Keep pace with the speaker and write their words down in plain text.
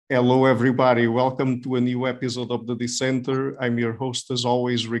Hello, everybody. Welcome to a new episode of the Dissenter. I'm your host, as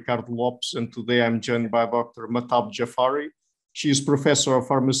always, Ricardo Lopes, and today I'm joined by Dr. Mahtab Jafari. She is Professor of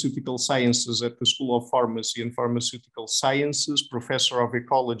Pharmaceutical Sciences at the School of Pharmacy and Pharmaceutical Sciences, Professor of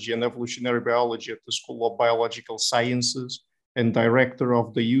Ecology and Evolutionary Biology at the School of Biological Sciences, and Director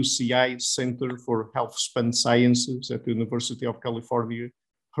of the UCI Center for Healthspan Sciences at the University of California,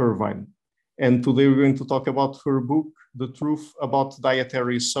 Irvine. And today we're going to talk about her book, The Truth About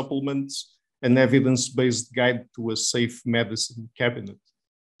Dietary Supplements, an evidence-based guide to a safe medicine cabinet.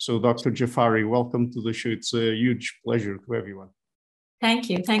 So Dr. Jafari, welcome to the show. It's a huge pleasure to have you on. Thank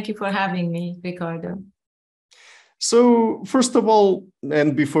you. Thank you for having me, Ricardo. So first of all,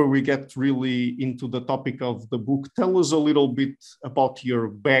 and before we get really into the topic of the book, tell us a little bit about your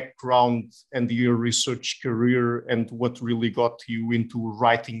background and your research career and what really got you into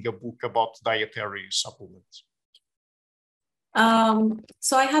writing a book about dietary supplements.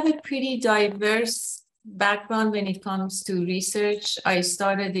 So I have a pretty diverse background when it comes to research. I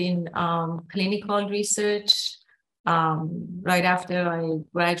started in clinical research right after I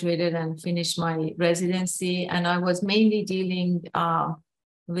graduated and finished my residency. And I was mainly dealing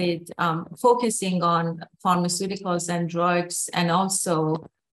with focusing on pharmaceuticals and drugs and also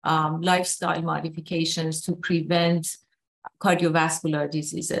lifestyle modifications to prevent cardiovascular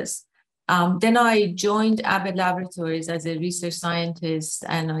diseases. Then I joined Abbott Laboratories as a research scientist,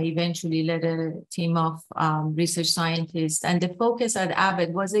 and I eventually led a team of research scientists. And the focus at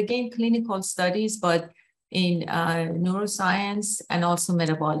Abbott was, again, clinical studies, but in neuroscience and also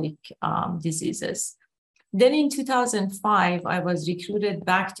metabolic diseases. Then in 2005, I was recruited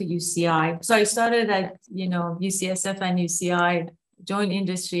back to UCI. So I started at UCSF and UCI, joined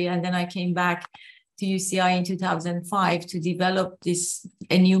industry, and then I came back to UCI in 2005 to develop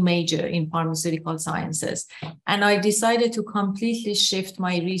a new major in pharmaceutical sciences. And I decided to completely shift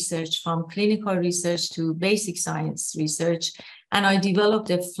my research from clinical research to basic science research. And I developed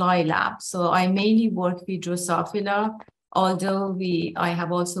a fly lab. So I mainly work with Drosophila, although I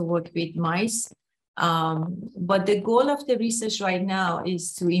have also worked with mice. But the goal of the research right now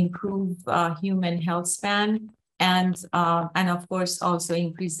is to improve human health span and of course also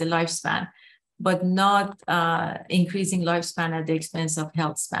increase the lifespan, but not increasing lifespan at the expense of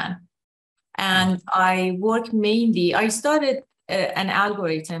health span. And I started an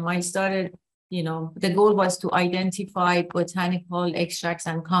algorithm. The goal was to identify botanical extracts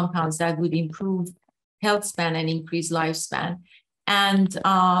and compounds that would improve health span and increase lifespan. And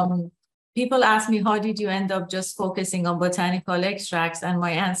people ask me, how did you end up just focusing on botanical extracts? And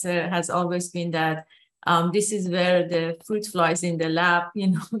my answer has always been that this is where the fruit flies in the lab,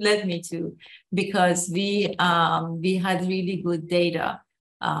 led me to, because we had really good data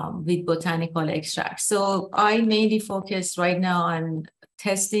with botanical extracts. So I mainly focus right now on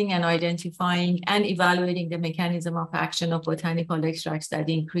testing and identifying and evaluating the mechanism of action of botanical extracts that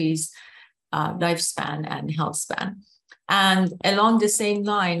increase lifespan and health span. And along the same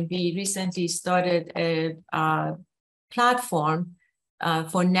line, we recently started a platform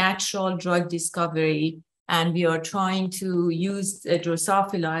for natural drug discovery. And we are trying to use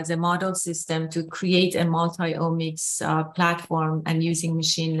Drosophila as a model system to create a multi-omics platform and using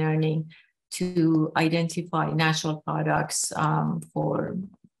machine learning to identify natural products for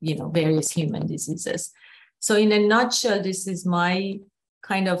various human diseases. So in a nutshell, this is my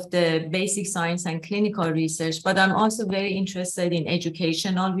kind of the basic science and clinical research, but I'm also very interested in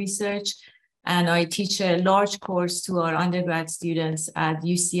educational research. And I teach a large course to our undergrad students at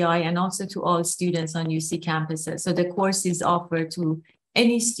UCI and also to all students on UC campuses. So the course is offered to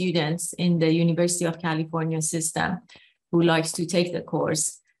any students in the University of California system who likes to take the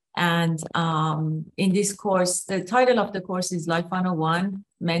course. And in this course, the title of the course is Life 101,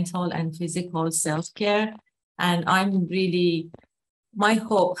 Mental and Physical Self-Care. And my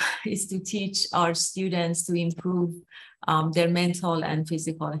hope is to teach our students to improve their mental and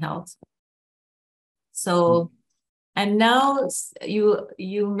physical health. So, and now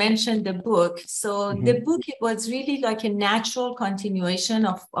you mentioned the book. So the book, it was really like a natural continuation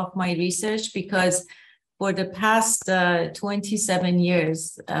of my research, because for the past 27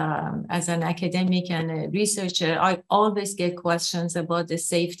 years as an academic and a researcher, I always get questions about the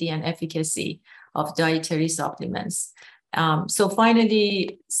safety and efficacy of dietary supplements. So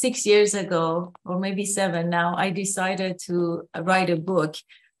finally, 6 years ago, or maybe 7 now, I decided to write a book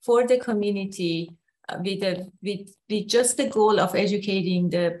for the community with just the goal of educating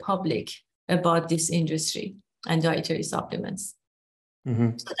the public about this industry and dietary supplements.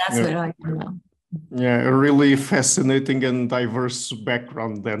 So that's where I am now. Yeah, a really fascinating and diverse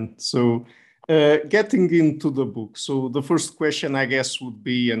background then. So Getting into the book. So the first question, I guess, would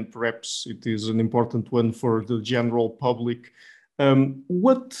be, and perhaps it is an important one for the general public,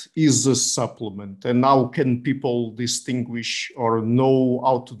 what is a supplement and how can people distinguish or know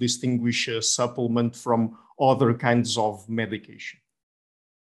how to distinguish a supplement from other kinds of medication?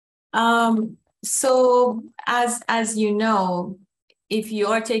 So as you know, if you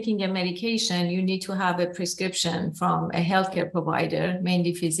are taking a medication, you need to have a prescription from a healthcare provider,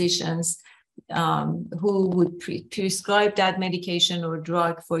 mainly physicians, who would prescribe that medication or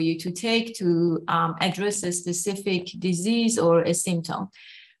drug for you to take to address a specific disease or a symptom.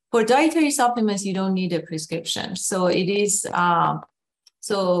 For dietary supplements, you don't need a prescription. So it is,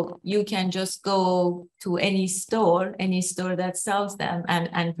 so you can just go to any store that sells them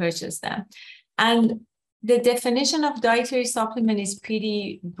and purchase them. And the definition of dietary supplement is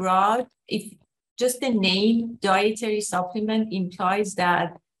pretty broad. If just the name dietary supplement implies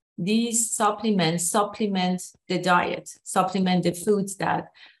that these supplements supplement the diet, supplement the foods that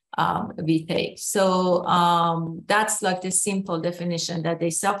we take. So that's like the simple definition, that they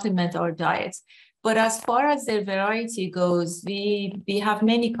supplement our diets. But as far as their variety goes, we have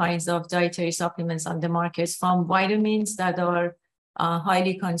many kinds of dietary supplements on the market, from vitamins that are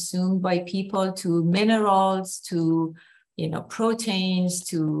highly consumed by people, to minerals, to proteins,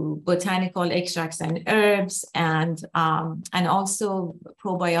 to botanical extracts and herbs, and also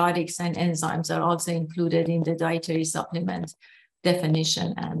probiotics and enzymes are also included in the dietary supplement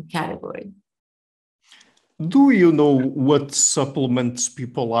definition and category. Do you know what supplements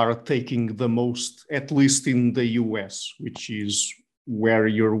people are taking the most, at least in the US, which is where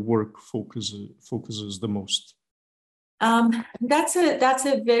your work focuses the most? That's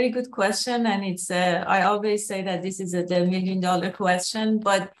a very good question, and it's I always say that this is the $1 million question.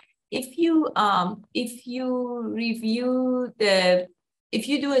 But if you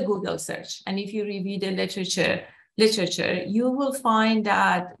do a Google search and if you review the literature, you will find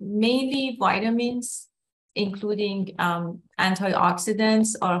that mainly vitamins, including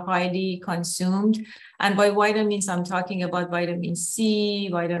antioxidants, are highly consumed. And by vitamins, I'm talking about vitamin C,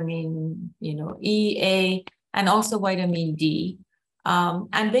 vitamin E, A, and also vitamin D.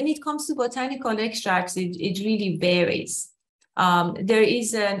 And when it comes to botanical extracts, it really varies. There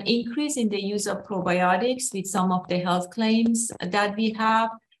is an increase in the use of probiotics with some of the health claims that we have.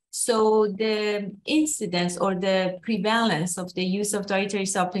 So the incidence or the prevalence of the use of dietary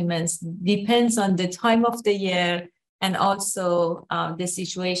supplements depends on the time of the year and also the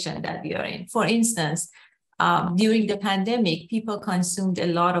situation that we are in. For instance, during the pandemic, people consumed a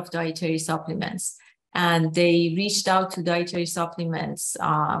lot of dietary supplements, and they reached out to dietary supplements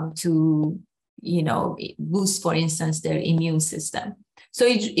to boost, for instance, their immune system. So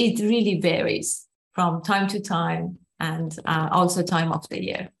it really varies from time to time and also time of the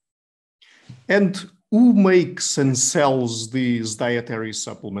year. And who makes and sells these dietary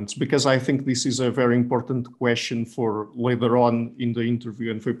supplements? Because I think this is a very important question for later on in the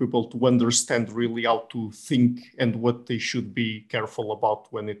interview and for people to understand really how to think and what they should be careful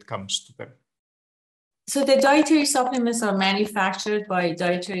about when it comes to them. So the dietary supplements are manufactured by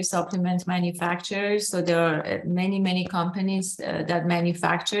dietary supplement manufacturers. So there are many companies that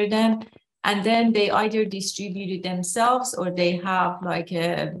manufacture them. And then they either distribute it themselves, or they have like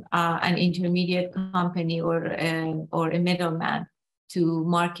an intermediate company or a middleman to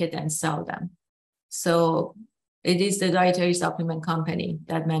market and sell them. So it is the dietary supplement company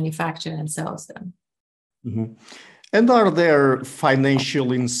that manufactures and sells them. Mm-hmm. And are there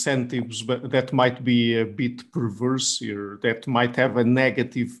financial incentives that might be a bit perverse here, that might have a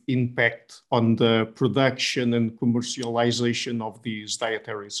negative impact on the production and commercialization of these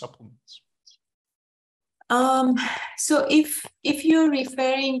dietary supplements? So if you're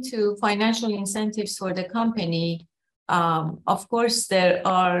referring to financial incentives for the company, of course, there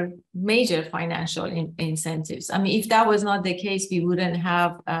are major financial incentives. I mean, if that was not the case, we wouldn't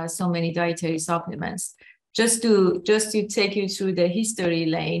have so many dietary supplements. Just to take you through the history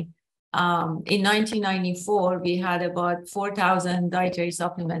lane, in 1994, we had about 4,000 dietary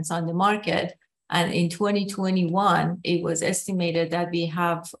supplements on the market. And in 2021, it was estimated that we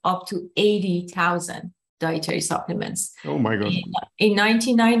have up to 80,000 dietary supplements. Oh my God. In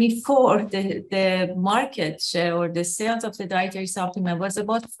 1994, the market share or the sales of the dietary supplement was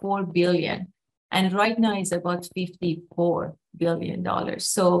about $4 billion. And right now it's about $54 billion.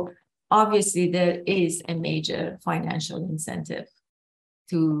 So obviously there is a major financial incentive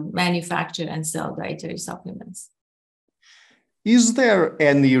to manufacture and sell dietary supplements. Is there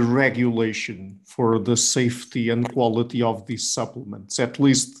any regulation for the safety and quality of these supplements, at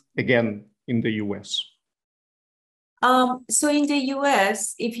least, again, in the US? So in the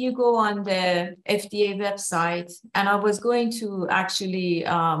US, if you go on the FDA website, and I was going to actually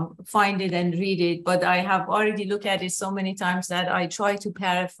find it and read it, but I have already looked at it so many times that I try to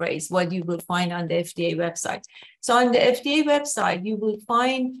paraphrase what you will find on the FDA website. So on the FDA website, you will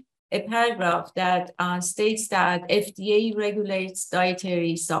find a paragraph that states that FDA regulates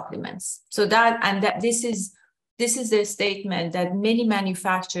dietary supplements. So this is a statement that many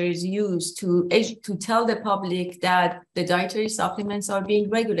manufacturers use to tell the public that the dietary supplements are being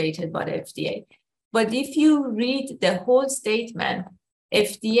regulated by the FDA. But if you read the whole statement,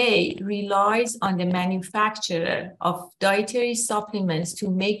 FDA relies on the manufacturer of dietary supplements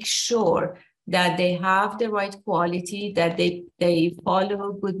to make sure that they have the right quality, that they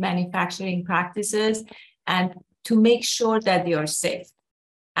follow good manufacturing practices, and to make sure that they are safe.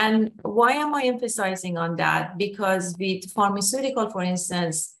 And why am I emphasizing on that? Because with pharmaceutical, for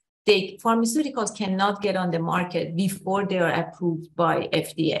instance, pharmaceuticals cannot get on the market before they are approved by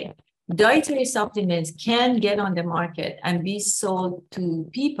FDA. Dietary supplements can get on the market and be sold to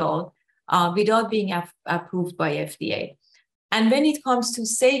people without being approved by FDA. And when it comes to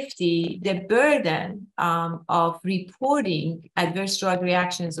safety, the burden of reporting adverse drug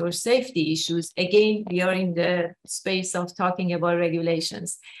reactions or safety issues, again, we are in the space of talking about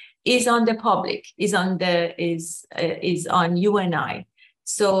regulations, is on the public, is on you and I.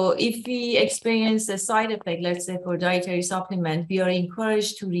 So if we experience a side effect, let's say for dietary supplement, we are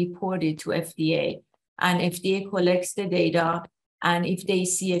encouraged to report it to FDA, and FDA collects the data. And if they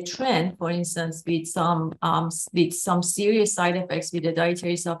see a trend, for instance, with some serious side effects with the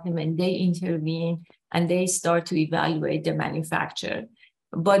dietary supplement, they intervene and they start to evaluate the manufacturer.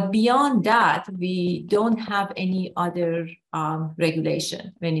 But beyond that, we don't have any other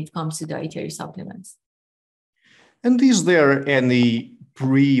regulation when it comes to dietary supplements. And is there any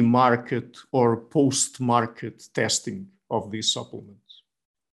pre-market or post-market testing of these supplements?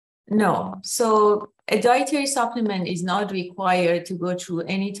 No. So a dietary supplement is not required to go through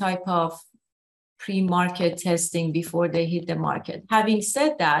any type of pre-market testing before they hit the market. Having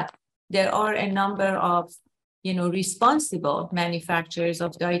said that, there are a number of responsible manufacturers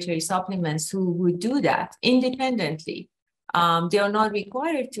of dietary supplements who would do that independently. They are not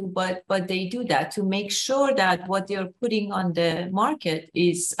required to, but they do that to make sure that what they're putting on the market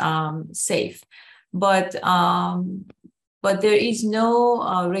is safe. But there is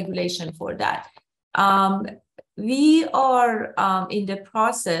no regulation for that. We are in the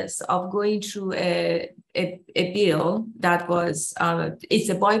process of going through a bill that was, it's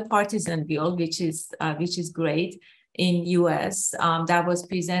a bipartisan bill, which is great in US, that was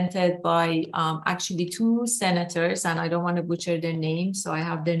presented by actually two senators, and I don't want to butcher their names, so I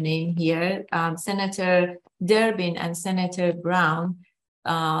have their name here, Senator Durbin and Senator Brown.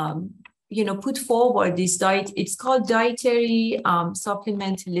 Put forward this it's called Dietary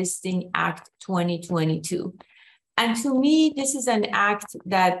Supplement Listing Act 2022. And to me, this is an act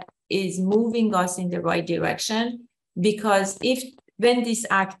that is moving us in the right direction, because when this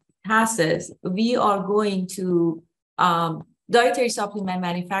act passes, we are going to, dietary supplement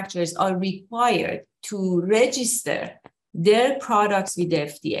manufacturers are required to register their products with the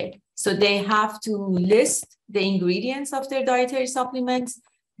FDA. So they have to list the ingredients of their dietary supplements,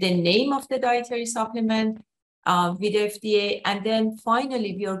 the name of the dietary supplement with FDA, and then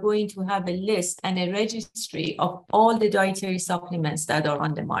finally we are going to have a list and a registry of all the dietary supplements that are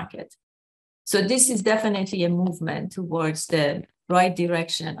on the market. So this is definitely a movement towards the right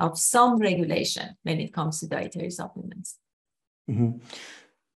direction of some regulation when it comes to dietary supplements. Mm-hmm.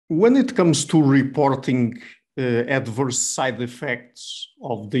 When it comes to reporting adverse side effects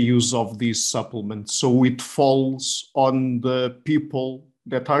of the use of these supplements, so it falls on the people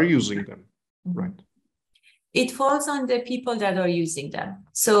that are using them, right? It falls on the people that are using them.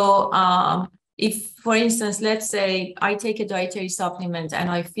 So if, for instance, let's say I take a dietary supplement and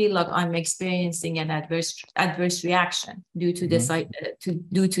I feel like I'm experiencing an adverse reaction due to this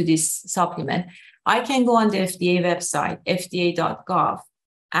due to this supplement, I can go on the FDA website, fda.gov,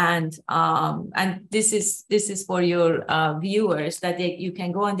 and this is for your viewers, that you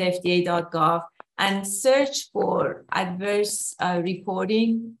can go on the fda.gov and search for adverse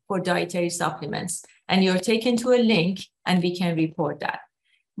reporting for dietary supplements. And you're taken to a link and we can report that.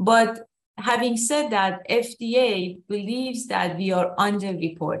 But having said that, FDA believes that we are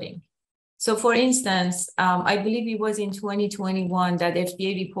under-reporting. So for instance, I believe it was in 2021 that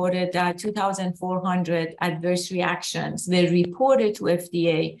FDA reported that 2,400 adverse reactions were reported to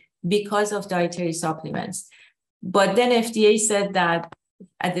FDA because of dietary supplements. But then FDA said that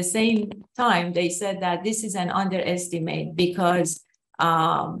at the same time, they said that this is an underestimate because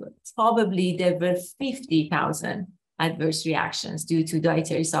probably there were 50,000 adverse reactions due to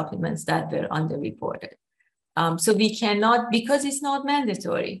dietary supplements that were underreported. So we cannot, because it's not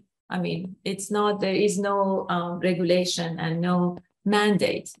mandatory. I mean, there is no regulation and no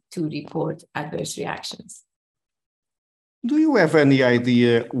mandate to report adverse reactions. Do you have any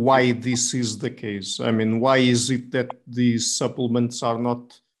idea why this is the case? I mean, why is it that these supplements are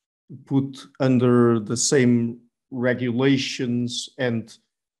not put under the same regulations and,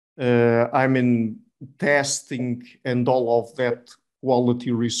 testing and all of that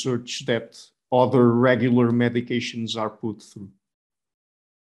quality research that other regular medications are put through?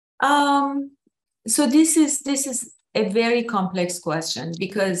 So this is a very complex question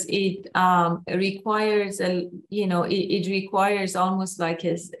because it requires it requires almost like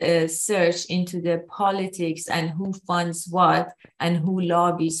a search into the politics and who funds what and who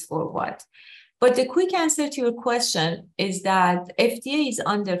lobbies for what. But the quick answer to your question is that FDA is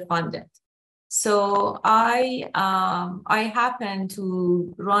underfunded. So I happened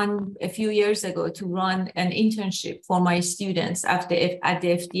to run a few years ago to run an internship for my students at the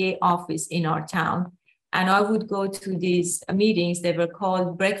FDA office in our town. And I would go to these meetings. They were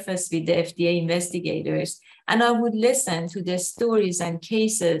called Breakfast with the FDA Investigators. And I would listen to the stories and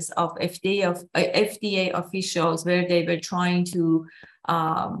cases of FDA officials where they were trying to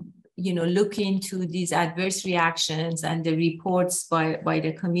look into these adverse reactions and the reports by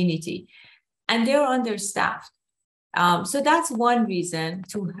the community. And they're understaffed. So that's one reason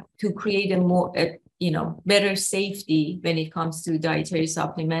to create better safety when it comes to dietary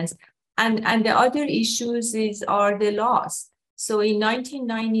supplements. And the other issues are the laws. So in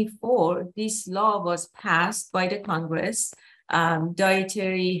 1994, this law was passed by the Congress,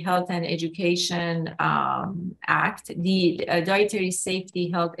 Dietary Health and Education Act, the Dietary Safety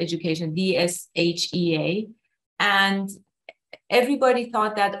Health Education, DSHEA. And everybody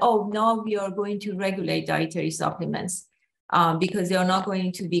thought that, oh, now we are going to regulate dietary supplements because they are not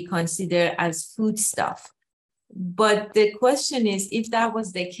going to be considered as foodstuff. But the question is, if that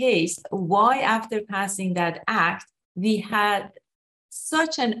was the case, why after passing that act, we had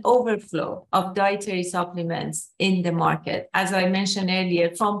such an overflow of dietary supplements in the market? As I mentioned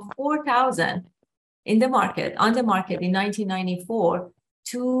earlier, from 4,000 on the market in 1994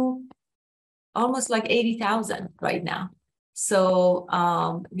 to almost like 80,000 right now. So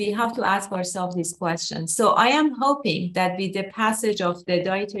we have to ask ourselves this question. So I am hoping that with the passage of the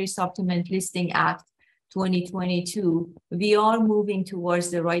Dietary Supplement Listing Act 2022, we are moving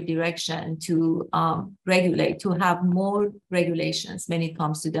towards the right direction to regulate, to have more regulations when it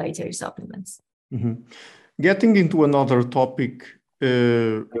comes to dietary supplements. Mm-hmm. Getting into another topic,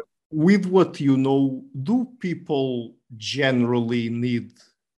 with what you know, do people generally need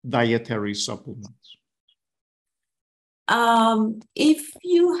dietary supplements? If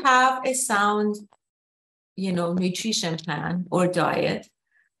you have a sound, nutrition plan or diet,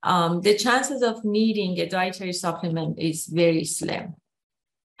 the chances of needing a dietary supplement is very slim.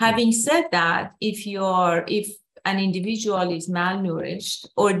 Having said that, if an individual is malnourished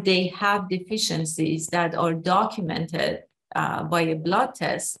or they have deficiencies that are documented by a blood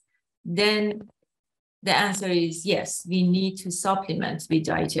test, then the answer is yes, we need to supplement with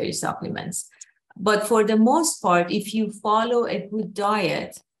dietary supplements. But for the most part, if you follow a good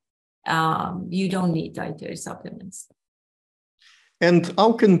diet, you don't need dietary supplements. And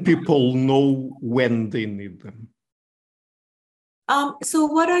how can people know when they need them? So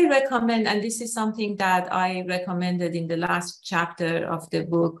what I recommend, and this is something that I recommended in the last chapter of the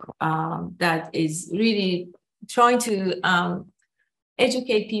book, that is really trying to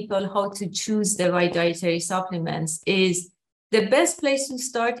educate people how to choose the right dietary supplements, is the best place to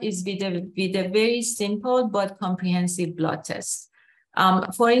start is with a very simple but comprehensive blood test.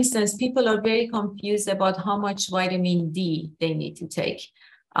 For instance, people are very confused about how much vitamin D they need to take.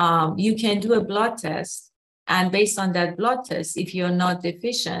 You can do a blood test, and based on that blood test, if you're not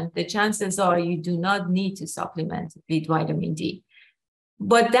deficient, the chances are you do not need to supplement with vitamin D.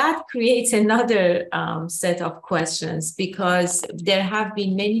 But that creates another set of questions, because there have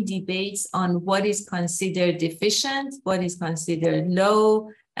been many debates on what is considered deficient, what is considered low,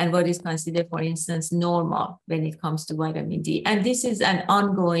 and what is considered, for instance, normal when it comes to vitamin D. And this is an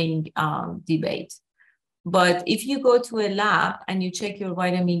ongoing debate. But if you go to a lab and you check your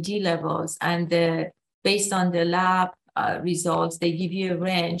vitamin D levels, and based on the lab results, they give you a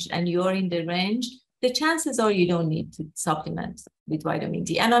range and you're in the range, the chances are you don't need to supplement with vitamin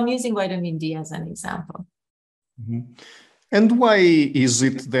D. And I'm using vitamin D as an example. Mm-hmm. And why is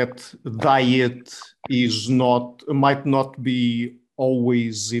it that diet might not be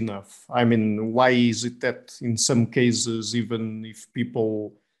always enough? I mean, why is it that in some cases, even if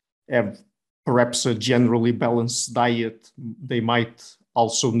people have perhaps a generally balanced diet, they might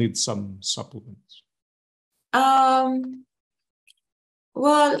also need some supplements?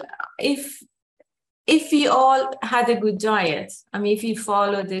 Well, if we all had a good diet, I mean, if we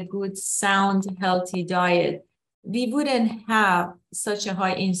followed a good, sound, healthy diet, we wouldn't have such a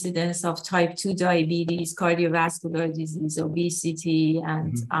high incidence of type 2 diabetes, cardiovascular disease, obesity,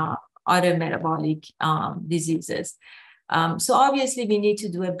 and other metabolic diseases. So obviously, we need to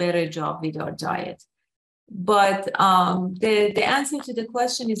do a better job with our diet. But the answer to the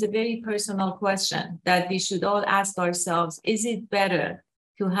question is a very personal question that we should all ask ourselves. Is it better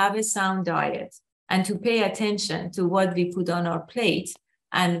to have a sound diet and to pay attention to what we put on our plate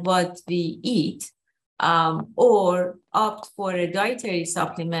and what we eat, or opt for a dietary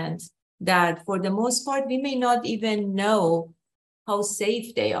supplement that for the most part, we may not even know how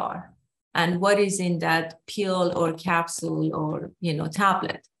safe they are and what is in that pill or capsule or,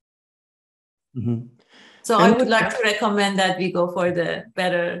 tablet. Mm-hmm. So I would like to recommend that we go for the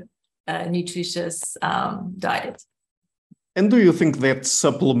better nutritious diet. And do you think that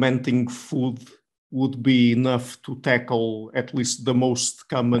supplementing food would be enough to tackle at least the most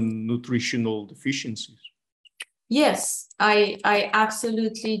common nutritional deficiencies? Yes, I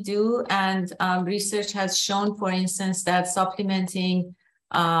absolutely do. And research has shown, for instance, that supplementing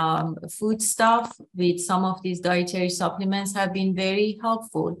food stuff with some of these dietary supplements have been very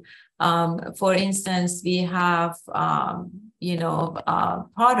helpful. For instance, we have,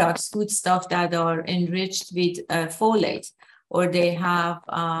 products, food stuff that are enriched with folate, or they have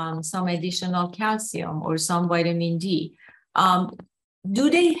some additional calcium or some vitamin D. Do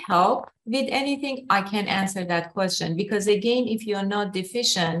they help with anything? I can't answer that question because, again, if you're not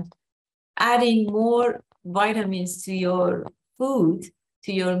deficient, adding more vitamins to your food,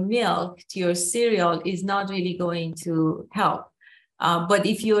 to your milk, to your cereal is not really going to help. But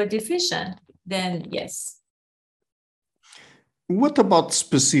if you are deficient, then yes. What about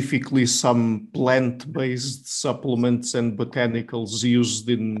specifically some plant-based supplements and botanicals used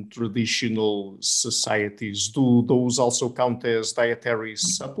in traditional societies? Do those also count as dietary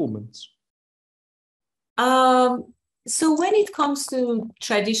supplements? So when it comes to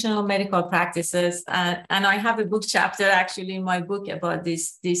traditional medical practices, and I have a book chapter actually in my book about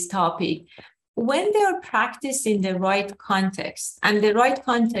this topic, when they're practiced in the right context, and the right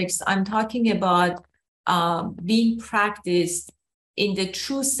context, I'm talking about being practiced in the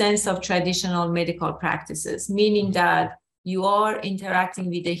true sense of traditional medical practices, meaning that you are interacting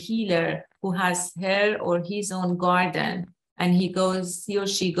with a healer who has her or his own garden, and he or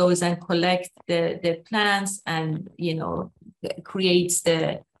she goes and collects the plants and, creates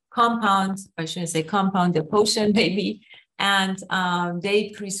the compound, I shouldn't say compound, the potion maybe, and they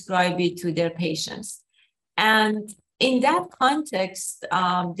prescribe it to their patients. And in that context,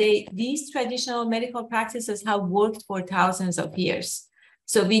 these traditional medical practices have worked for thousands of years.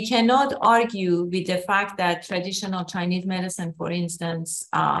 So we cannot argue with the fact that traditional Chinese medicine, for instance,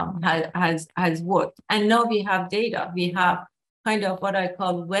 has worked. And now we have data. We have kind of what I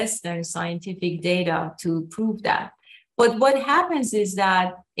call Western scientific data to prove that. But what happens is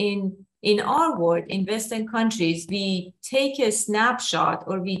that in our world, in Western countries, we take a snapshot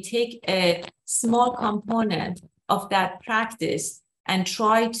or we take a small component of that practice and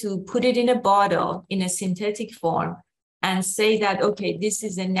try to put it in a bottle in a synthetic form and say that, okay, this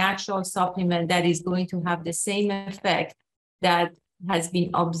is a natural supplement that is going to have the same effect that has been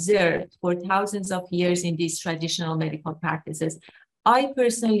observed for thousands of years in these traditional medical practices. I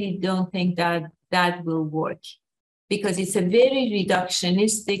personally don't think that will work because it's a very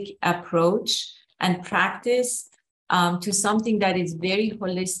reductionistic approach and practice to something that is very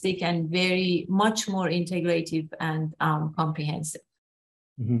holistic and very much more integrative and comprehensive.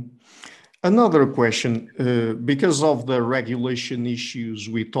 Mm-hmm. Another question, because of the regulation issues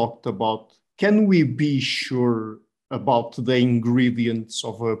we talked about, can we be sure about the ingredients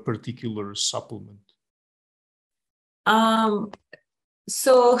of a particular supplement?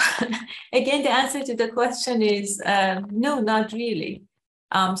 So again, the answer to the question is no, not really.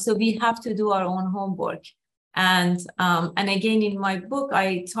 So we have to do our own homework. And again, in my book,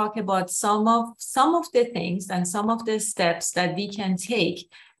 I talk about some of the things and some of the steps that we can take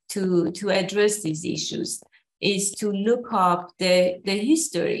to address these issues is to look up the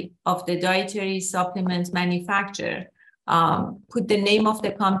history of the dietary supplement manufacturer, put the name of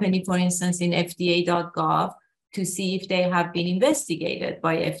the company, for instance, in FDA.gov to see if they have been investigated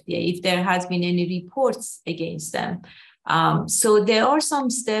by FDA, if there has been any reports against them. So there are some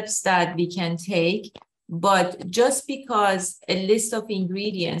steps that we can take, but just because a list of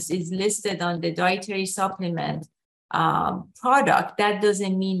ingredients is listed on the dietary supplement product, that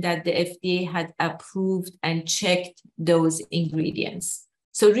doesn't mean that the FDA had approved and checked those ingredients.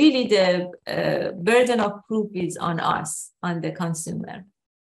 So really the burden of proof is on us, on the consumer.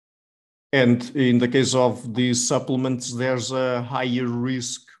 And in the case of these supplements, there's a higher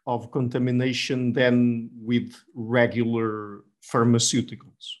risk of contamination than with regular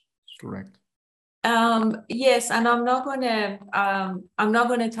pharmaceuticals, correct? Yes, and I'm not gonna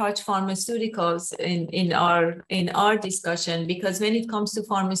touch pharmaceuticals in our discussion, because when it comes to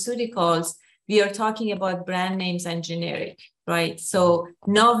pharmaceuticals, we are talking about brand names and generic, right? So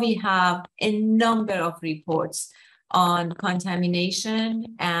now we have a number of reports on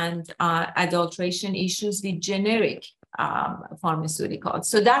contamination and adulteration issues with generic pharmaceuticals.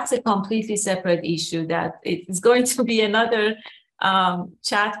 So that's a completely separate issue that it is going to be another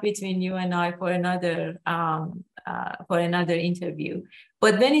chat between you and I for another interview.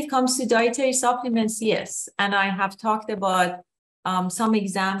 But when it comes to dietary supplements, yes, and I have talked about some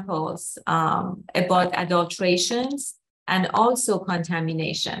examples about adulterations and also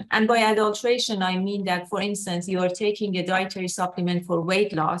contamination. And by adulteration, I mean that, for instance, you are taking a dietary supplement for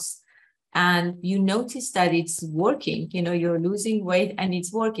weight loss and you notice that it's working, you're losing weight and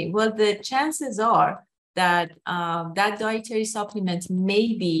it's working. Well, the chances are that that dietary supplement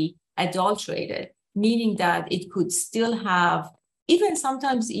may be adulterated, meaning that it could still have even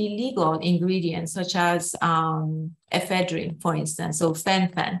sometimes illegal ingredients such as ephedrine, for instance, or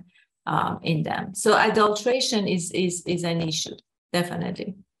fen-phen in them. So adulteration is an issue,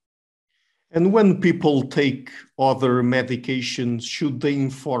 definitely. And when people take other medications, should they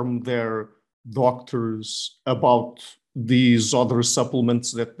inform their doctors about these other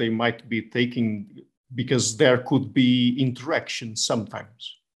supplements that they might be taking? Because there could be interactions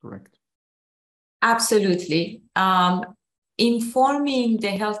sometimes, correct? Absolutely. Informing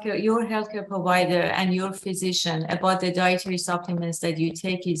your healthcare provider and your physician about the dietary supplements that you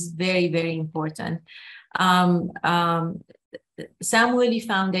take is very, very important. Samueli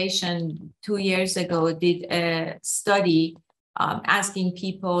Foundation 2 years ago did a study asking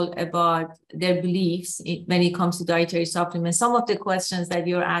people about their beliefs when it comes to dietary supplements. Some of the questions that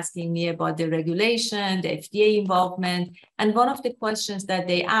you're asking me about the regulation, the FDA involvement, and one of the questions that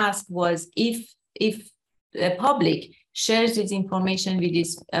they asked was if the public shares this information with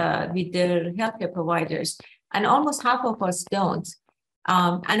their healthcare providers, and almost half of us don't.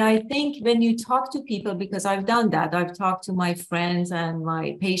 And I think when you talk to people, because I've done that, I've talked to my friends and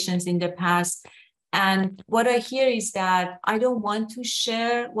my patients in the past, and what I hear is that I don't want to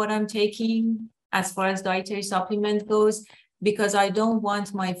share what I'm taking as far as dietary supplement goes, because I don't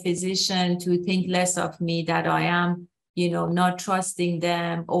want my physician to think less of me, that I am, not trusting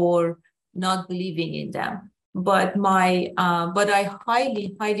them or not believing in them. But I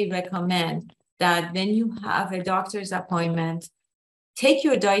highly, highly recommend that when you have a doctor's appointment, take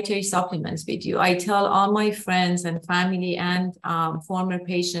your dietary supplements with you. I tell all my friends and family and former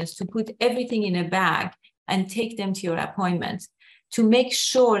patients to put everything in a bag and take them to your appointment to make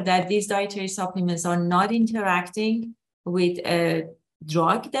sure that these dietary supplements are not interacting with a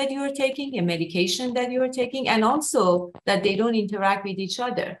drug that you're taking, a medication that you're taking, and also that they don't interact with each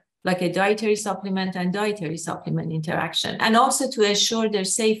other, like a dietary supplement and dietary supplement interaction, and also to assure their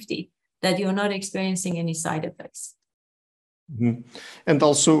safety, that you're not experiencing any side effects. Mm-hmm. And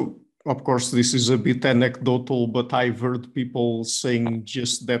also, of course, this is a bit anecdotal, but I've heard people saying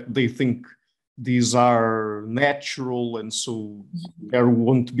just that they think these are natural and so there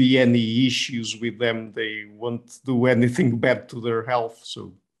won't be any issues with them. They won't do anything bad to their health.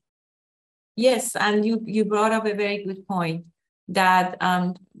 So yes, and you brought up a very good point, that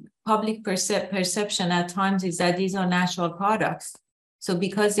public perception at times is that these are natural products. So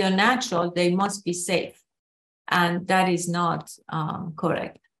because they're natural, they must be safe. And that is not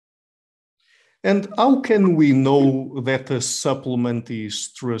correct. And how can we know that a supplement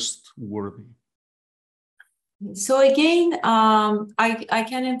is trustworthy? So again, I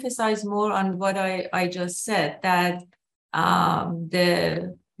can emphasize more on what I just said, that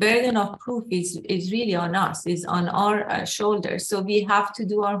the burden of proof is really on us, is on our shoulders. So we have to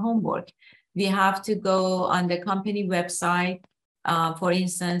do our homework. We have to go on the company website, for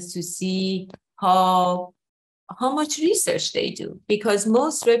instance, to see how much research they do, because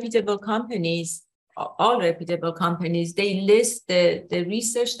most reputable companies, all reputable companies, they list the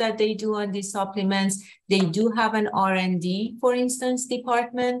research that they do on these supplements. They do have an R&D, for instance,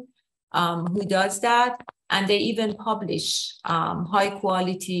 department who does that, and they even publish high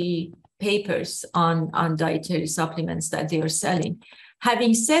quality papers on dietary supplements that they are selling.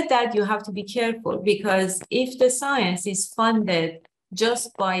 Having said that, you have to be careful, because if the science is funded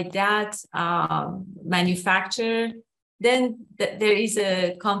just by that manufacturer, then there is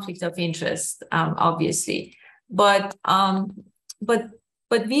a conflict of interest, obviously. But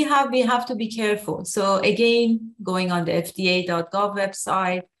we have to be careful. So again, going on the FDA.gov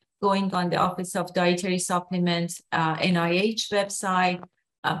website, going on the Office of Dietary Supplements, NIH website,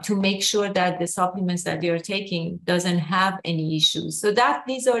 to make sure that the supplements that you're taking doesn't have any issues. So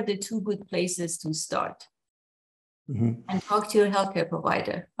these are the two good places to start. Mm-hmm. And talk to your healthcare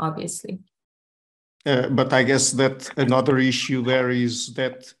provider, obviously. But I guess that another issue there is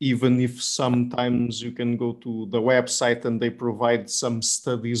that even if sometimes you can go to the website and they provide some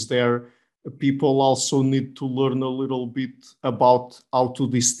studies there, people also need to learn a little bit about how to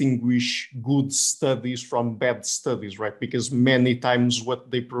distinguish good studies from bad studies, right? Because many times what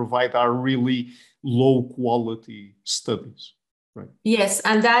they provide are really low quality studies. Right. Yes,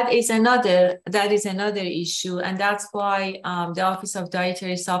 and that is another issue, and that's why the Office of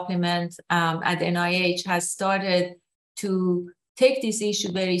Dietary Supplement at NIH has started to take this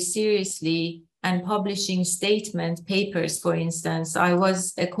issue very seriously and publishing statement papers. For instance, I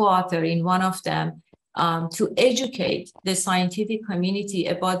was a co-author in one of them to educate the scientific community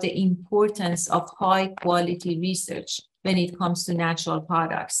about the importance of high quality research when it comes to natural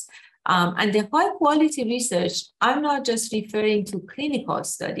products. And the high quality research, I'm not just referring to clinical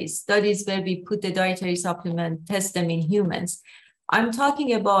studies where we put the dietary supplement, test them in humans. I'm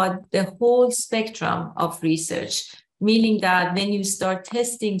talking about the whole spectrum of research, meaning that when you start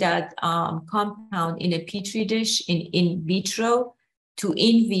testing that compound in a petri dish in vitro to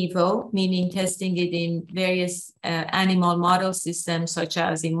in vivo, meaning testing it in various animal model systems, such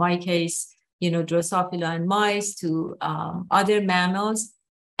as in my case, Drosophila in mice, to other mammals,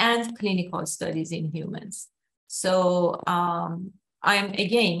 and clinical studies in humans. So I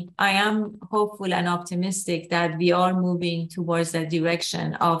am hopeful and optimistic that we are moving towards that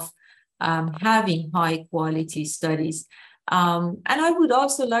direction of having high quality studies. And I would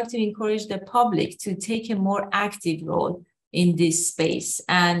also like to encourage the public to take a more active role in this space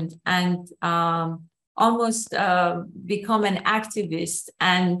and almost become an activist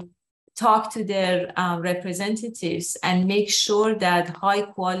and talk to their representatives and make sure that high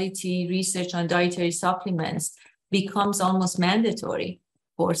quality research on dietary supplements becomes almost mandatory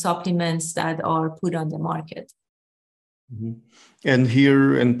for supplements that are put on the market. Mm-hmm. And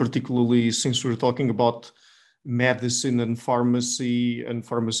here, and particularly since we're talking about medicine and pharmacy and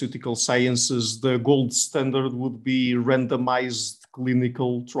pharmaceutical sciences, the gold standard would be randomized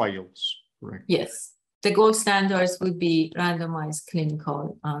clinical trials, correct? Yes. The gold standards would be randomized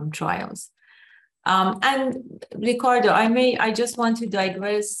clinical trials. And Ricardo, I just want to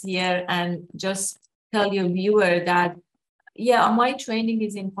digress here and just tell your viewer that, yeah, my training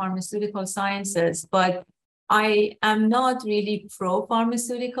is in pharmaceutical sciences, but I am not really pro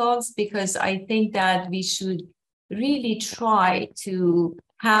pharmaceuticals because I think that we should really try to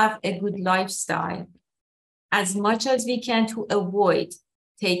have a good lifestyle as much as we can to avoid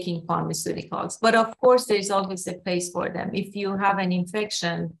taking pharmaceuticals. But of course, there's always a place for them. If you have an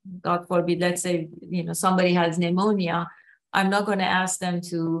infection, God forbid, let's say, somebody has pneumonia, I'm not going to ask them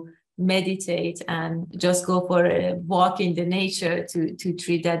to meditate and just go for a walk in the nature to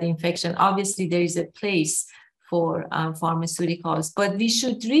treat that infection. Obviously, there is a place for pharmaceuticals, but we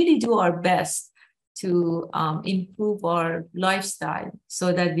should really do our best to improve our lifestyle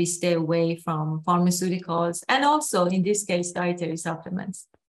so that we stay away from pharmaceuticals and also, in this case, dietary supplements.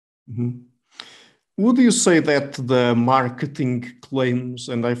 Mm-hmm. Would you say that the marketing claims,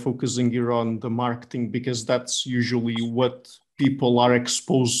 and I'm focusing here on the marketing because that's usually what people are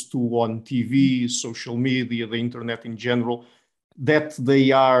exposed to on TV, social media, the internet in general, that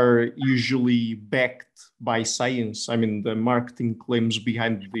they are usually backed by science? I mean, the marketing claims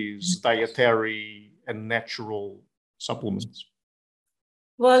behind these dietary and natural supplements.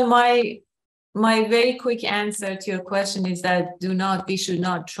 Well, my very quick answer to your question is that we should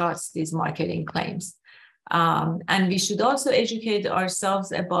not trust these marketing claims. And we should also educate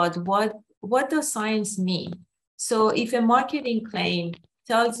ourselves about what does science mean? So if a marketing claim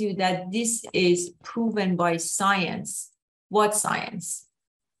tells you that this is proven by science, what science?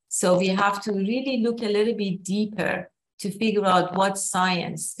 So we have to really look a little bit deeper to figure out what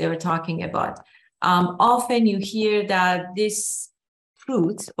science they were talking about. Often you hear that this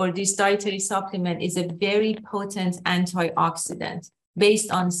fruit or this dietary supplement is a very potent antioxidant.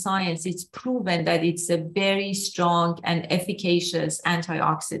 Based on science, it's proven that it's a very strong and efficacious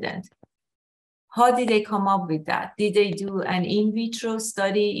antioxidant. How did they come up with that? Did they do an in vitro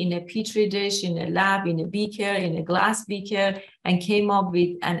study in a petri dish, in a lab, in a beaker, in a glass beaker, and came up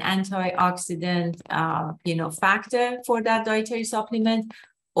with an antioxidant, factor for that dietary supplement?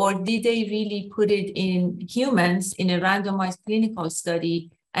 Or did they really put it in humans in a randomized clinical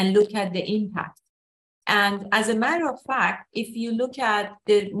study and look at the impact? And as a matter of fact, if you look at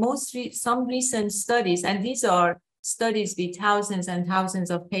the some recent studies, and these are studies with thousands and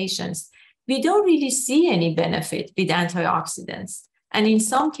thousands of patients, we don't really see any benefit with antioxidants. And in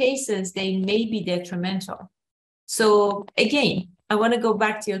some cases, they may be detrimental. So again, I want to go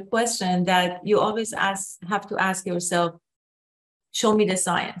back to your question that you always have to ask yourself, show me the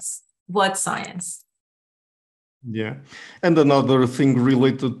science. What science? Yeah. And another thing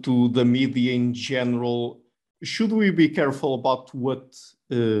related to the media in general, should we be careful about what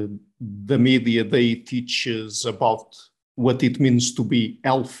the media, they teach us about what it means to be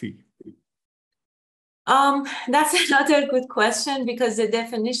healthy? That's another good question, because the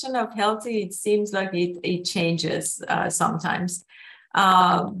definition of healthy, it seems like it changes sometimes.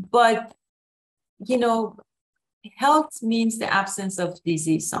 But, health means the absence of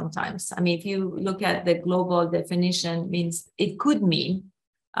disease sometimes. I mean, if you look at the global definition, means it could mean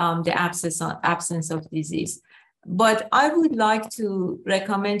the absence of disease. But I would like to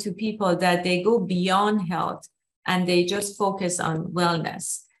recommend to people that they go beyond health and they just focus on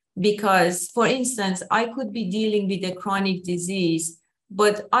wellness. Because, for instance, I could be dealing with a chronic disease,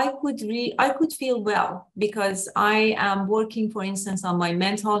 but I could feel well because I am working, for instance, on my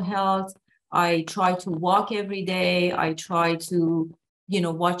mental health. I try to walk every day. I try to,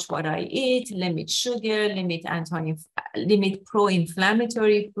 watch what I eat, limit sugar, limit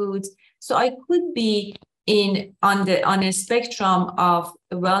pro-inflammatory foods. So I could be on a spectrum of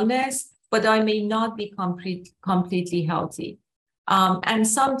wellness, but I may not be completely healthy. And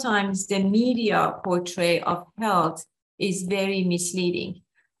sometimes the media portray of health is very misleading.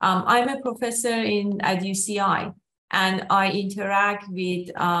 I'm a professor at UCI, and I interact with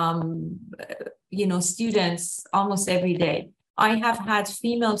students almost every day. I have had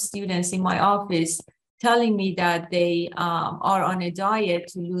female students in my office telling me that they are on a diet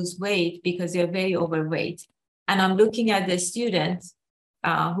to lose weight because they're very overweight. And I'm looking at the student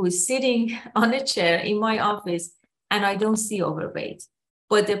who is sitting on a chair in my office, and I don't see overweight.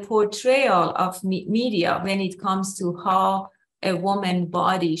 But the portrayal of media when it comes to how a woman's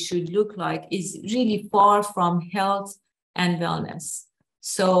body should look like is really far from health and wellness.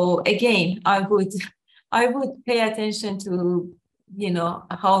 So again, I would pay attention to,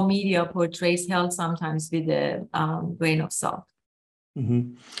 how media portrays health sometimes with a grain of salt.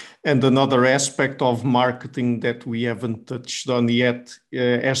 Mm-hmm. And another aspect of marketing that we haven't touched on yet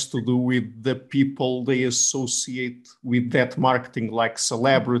has to do with the people they associate with that marketing, like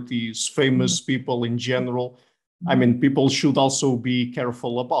celebrities, famous people in general. I mean, people should also be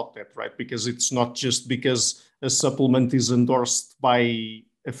careful about that, right? Because it's not just because a supplement is endorsed by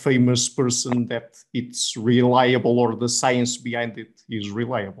a famous person that it's reliable or the science behind it is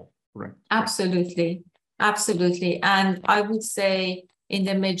reliable, right? Absolutely. Absolutely. And I would say in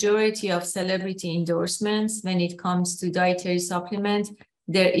the majority of celebrity endorsements, when it comes to dietary supplement,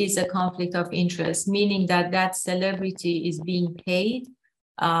 there is a conflict of interest, meaning that celebrity is being paid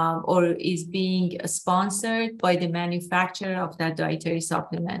or is being sponsored by the manufacturer of that dietary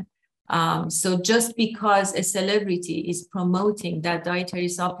supplement. So just because a celebrity is promoting that dietary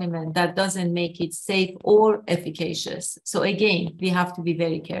supplement, that doesn't make it safe or efficacious. So again, we have to be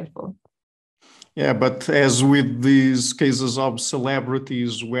very careful. Yeah, but as with these cases of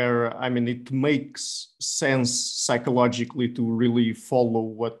celebrities where, I mean, it makes sense psychologically to really follow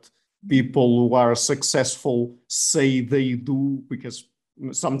what people who are successful say they do, because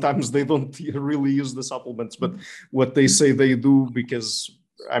sometimes they don't really use the supplements, but what they say they do, because,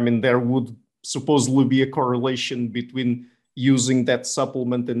 I mean, there would supposedly be a correlation between using that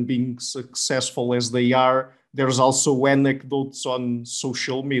supplement and being successful as they are. There's also anecdotes on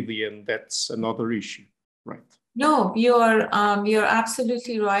social media, and that's another issue, right? No, you're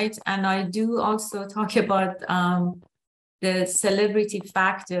absolutely right. And I do also talk about the celebrity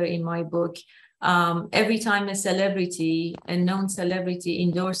factor in my book. Every time a known celebrity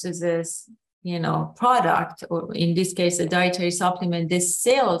endorses this, product, or in this case, a dietary supplement, the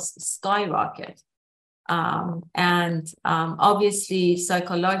sales skyrocket. Obviously,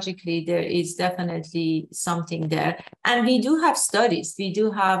 psychologically, there is definitely something there. And we do have studies. We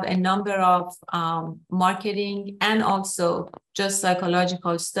do have a number of marketing and also just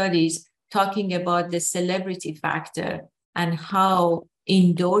psychological studies talking about the celebrity factor and how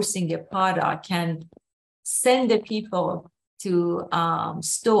endorsing a product can send the people to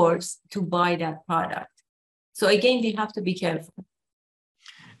stores to buy that product. So again, we have to be careful.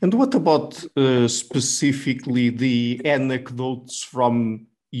 And what about specifically the anecdotes from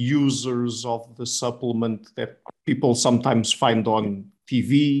users of the supplement that people sometimes find on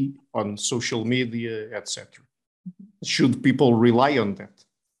TV, on social media, etc.? Should people rely on that?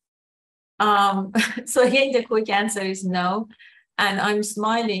 So again, the quick answer is no. And I'm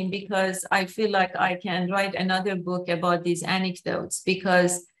smiling because I feel like I can write another book about these anecdotes,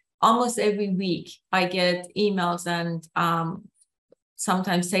 because almost every week I get emails and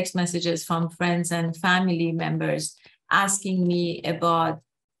sometimes text messages from friends and family members asking me about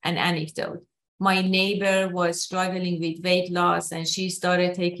an anecdote. My neighbor was struggling with weight loss and she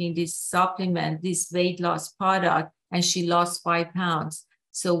started taking this supplement, this weight loss product, and she lost 5 pounds.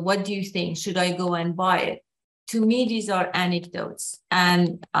 So what do you think? Should I go and buy it? To me, these are anecdotes.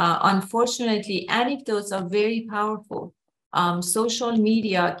 And unfortunately, anecdotes are very powerful. Social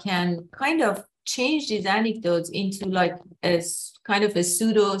media can kind of change these anecdotes into like a kind of a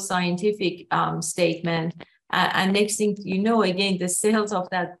pseudo-scientific statement. And next thing you know, again, the sales of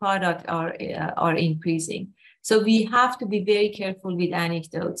that product are increasing. So we have to be very careful with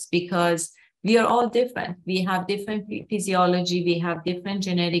anecdotes because we are all different. We have different physiology, we have different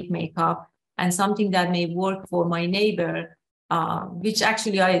genetic makeup, and something that may work for my neighbor, which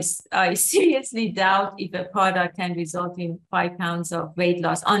actually I seriously doubt if a product can result in 5 pounds of weight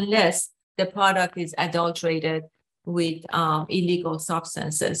loss unless the product is adulterated with illegal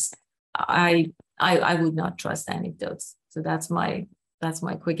substances. I would not trust anecdotes. So that's my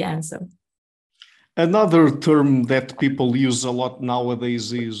quick answer. Another term that people use a lot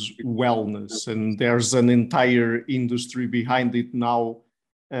nowadays is wellness, and there's an entire industry behind it now.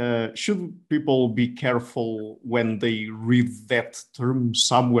 Should people be careful when they read that term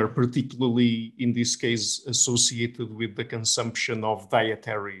somewhere, particularly in this case associated with the consumption of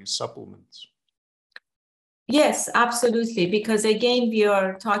dietary supplements? Yes, absolutely. Because again, we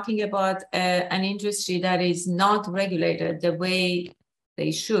are talking about an industry that is not regulated the way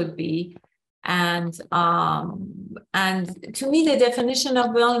they should be. And to me, the definition of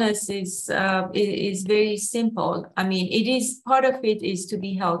wellness is very simple. I mean, it is part of it is to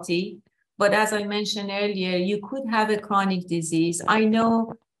be healthy. But as I mentioned earlier, you could have a chronic disease. I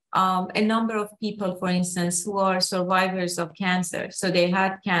know a number of people, for instance, who are survivors of cancer. So they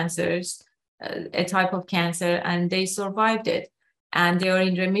had cancers, a type of cancer, and they survived it. And they are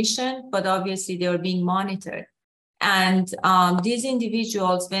in remission, but obviously they are being monitored. And these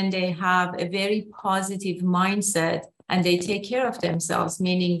individuals, when they have a very positive mindset and they take care of themselves,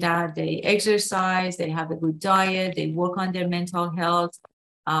 meaning that they exercise, they have a good diet, they work on their mental health,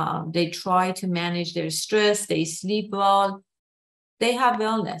 they try to manage their stress, they sleep well, they have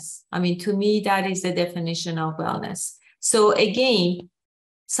wellness. I mean, to me, that is the definition of wellness. So again,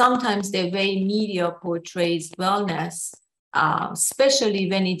 sometimes the way media portrays wellness, especially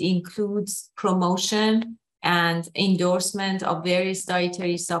when it includes promotion and endorsement of various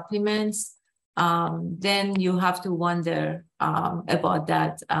dietary supplements, then you have to wonder about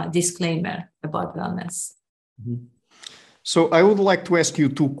that disclaimer about wellness. Mm-hmm. So I would like to ask you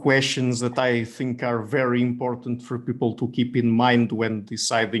 2 questions that I think are very important for people to keep in mind when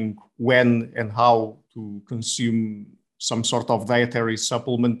deciding when and how to consume some sort of dietary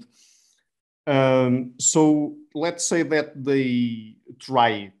supplement. So let's say that they try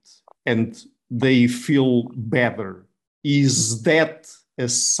it and they feel better. Is that a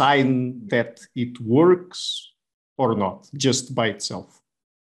sign that it works or not, just by itself?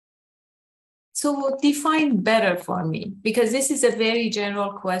 So define better for me, because this is a very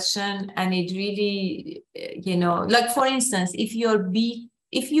general question and it really, like for instance, if you're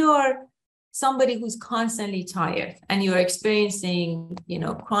somebody who's constantly tired and you're experiencing,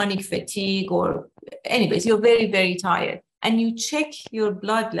 chronic fatigue or anyways, you're very, very tired and you check your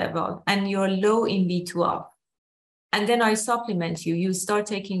blood level and you're low in B12. And then I supplement you start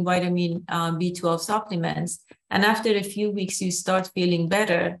taking vitamin B12 supplements. And after a few weeks, you start feeling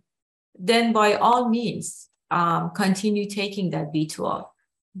better. Then by all means, continue taking that B12.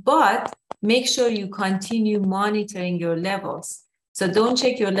 But make sure you continue monitoring your levels. So don't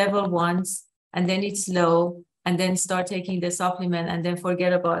check your level once and then it's low and then start taking the supplement and then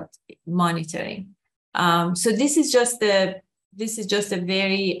forget about monitoring. So this is just a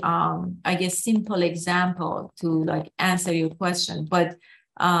very, I guess, simple example to like answer your question. But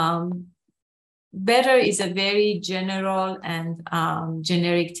better is a very general and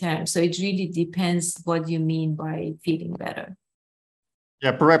generic term. So it really depends what you mean by feeling better.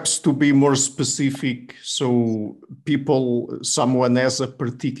 Yeah, perhaps to be more specific, so someone has a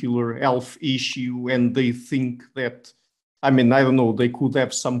particular health issue and they think that I mean, I don't know, they could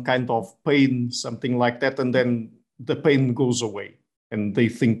have some kind of pain, something like that, and then the pain goes away. And they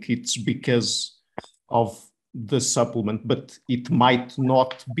think it's because of the supplement, but it might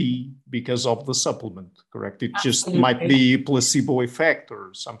not be because of the supplement, correct? It just might be placebo effect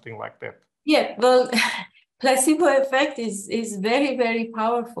or something like that. Yeah, well, placebo effect is very, very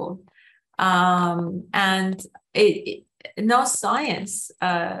powerful. And no science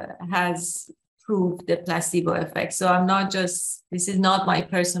has proved the placebo effect. So I'm not just, this is not my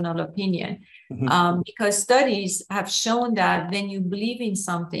personal opinion. Because studies have shown that when you believe in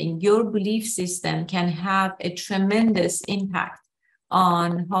something, your belief system can have a tremendous impact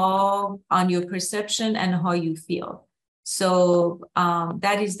on your perception and how you feel. So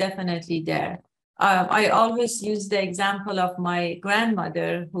that is definitely there. I always use the example of my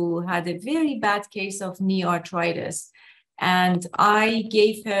grandmother who had a very bad case of knee arthritis. And I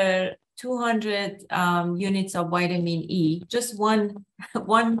gave her 200 units of vitamin E, just one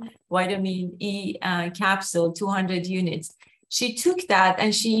vitamin E capsule, 200 units. She took that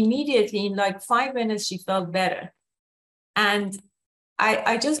and she immediately, in like 5 minutes, she felt better. And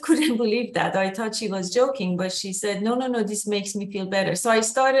I just couldn't believe that. I thought she was joking, but she said, no, this makes me feel better. So I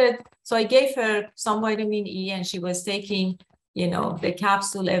gave her some vitamin E and she was taking, the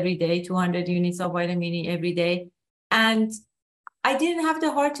capsule every day, 200 units of vitamin E every day. And I didn't have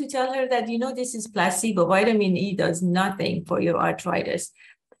the heart to tell her that, this is placebo. Vitamin E does nothing for your arthritis.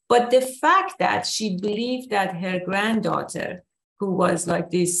 But the fact that she believed that her granddaughter, who was like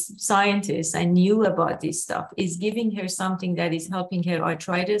this scientist and knew about this stuff, is giving her something that is helping her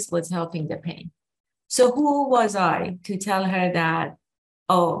arthritis, was helping the pain. So who was I to tell her that,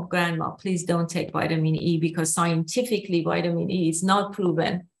 oh, grandma, please don't take vitamin E, because scientifically vitamin E is not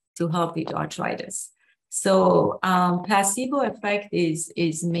proven to help with arthritis. So placebo effect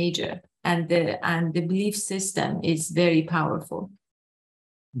is major, and the belief system is very powerful.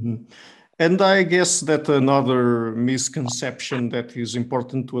 Mm-hmm. And I guess that another misconception that is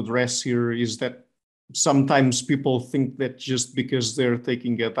important to address here is that sometimes people think that just because they're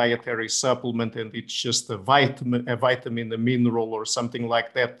taking a dietary supplement and it's just a vitamin, a mineral or something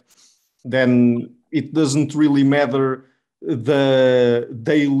like that, then it doesn't really matter the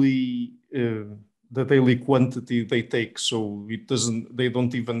daily quantity they take. So they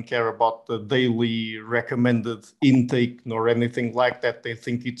don't even care about the daily recommended intake nor anything like that. They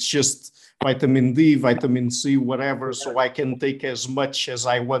think it's just vitamin D, vitamin C, whatever, so I can take as much as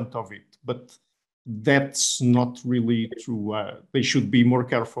I want of it. But that's not really true. They should be more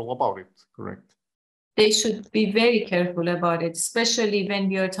careful about it, correct? They should be very careful about it, especially when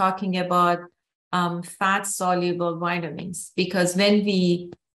we are talking about fat-soluble vitamins, because when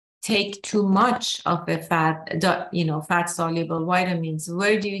we take too much of a fat-soluble vitamins,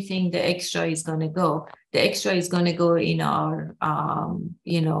 where do you think the extra is going to go? The extra is going to go in our,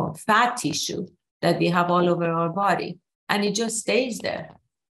 fat tissue that we have all over our body, and it just stays there.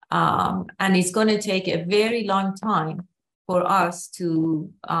 And it's going to take a very long time for us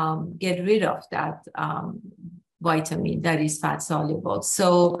to get rid of that vitamin that is fat-soluble.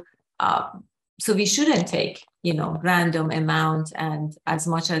 So we shouldn't take, random amount and as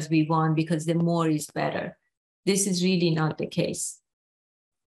much as we want, because the more is better. This is really not the case.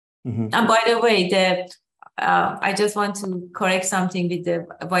 Mm-hmm. And by the way, I just want to correct something with the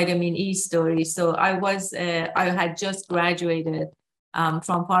vitamin E story. So I had just graduated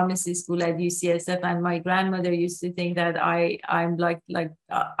from pharmacy school at UCSF, and my grandmother used to think that I'm like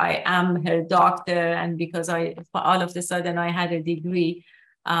I am her doctor, and because all of a sudden I had a degree.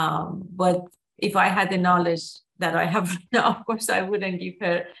 But if I had the knowledge that I have now, of course, I wouldn't give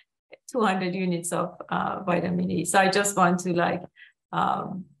her 200 units of vitamin E. So I just want to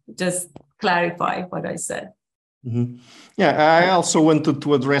just clarify what I said. Mm-hmm. Yeah, I also wanted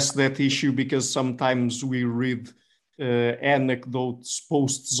to address that issue because sometimes we read anecdotes,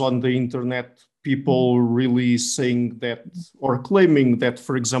 posts on the internet, people really saying that or claiming that,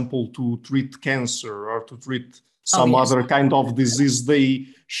 for example, to treat cancer or to treat some other kind of disease, they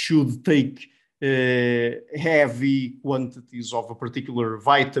should take heavy quantities of a particular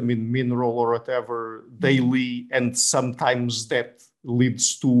vitamin, mineral, or whatever daily, and sometimes that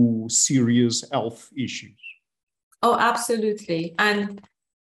leads to serious health issues. Oh, absolutely. And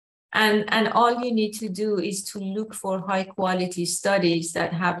all you need to do is to look for high quality studies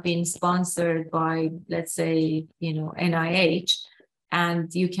that have been sponsored by, let's say, NIH,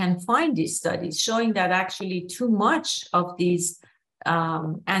 and you can find these studies showing that actually too much of these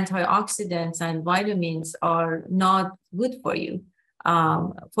antioxidants and vitamins are not good for you.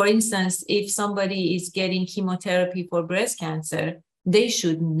 For instance, if somebody is getting chemotherapy for breast cancer, they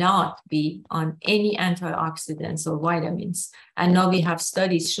should not be on any antioxidants or vitamins. And now we have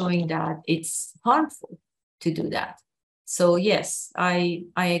studies showing that it's harmful to do that. So yes, I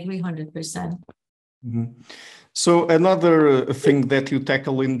agree 100%. Mm-hmm. So another thing that you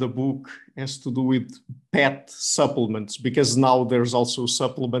tackle in the book has to do with pet supplements, because now there's also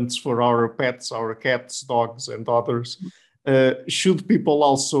supplements for our pets, our cats, dogs, and others. Should people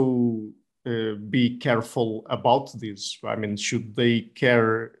also be careful about this? I mean, should they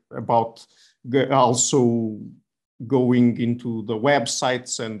care about also going into the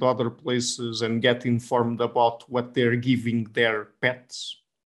websites and other places and get informed about what they're giving their pets?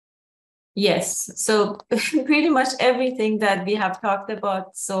 Yes, so pretty much everything that we have talked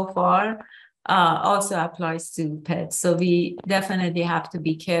about so far also applies to pets. So we definitely have to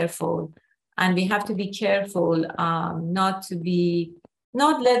be careful, and we have to be careful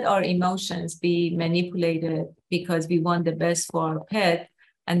not let our emotions be manipulated because we want the best for our pet,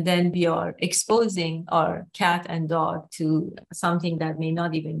 and then we are exposing our cat and dog to something that may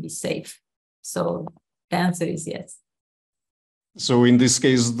not even be safe. So the answer is yes. So in this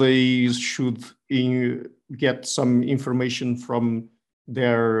case, they should get some information from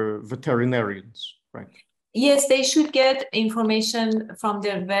their veterinarians, right? Yes, they should get information from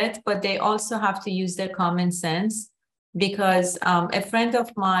their vet, but they also have to use their common sense, because a friend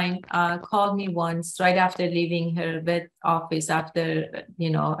of mine called me once right after leaving her vet office after,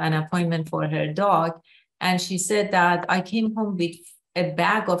 an appointment for her dog. And she said that I came home with a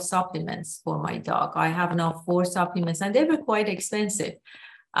bag of supplements for my dog. I have now 4 supplements, and they were quite expensive.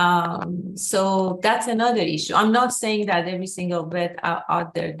 So that's another issue. I'm not saying that every single vet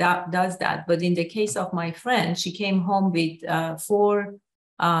out there does that, but in the case of my friend, she came home with 4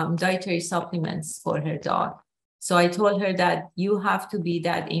 dietary supplements for her dog. So I told her that you have to be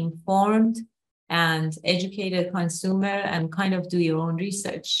that informed and educated consumer and kind of do your own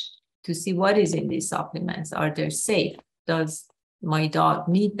research to see what is in these supplements. Are they safe? Does my dog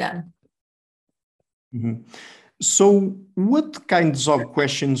need them? Mm-hmm. So what kinds of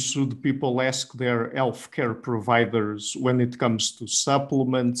questions should people ask their healthcare providers when it comes to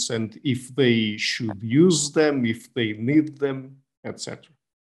supplements, and if they should use them, if they need them, etc.?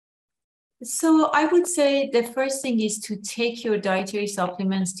 So I would say the first thing is to take your dietary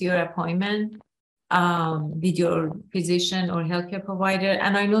supplements to your appointment with your physician or healthcare provider.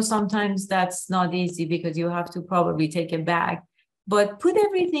 And I know sometimes that's not easy because you have to probably take a bag, but put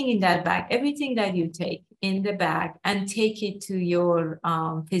everything in that bag, everything that you take in the bag, and take it to your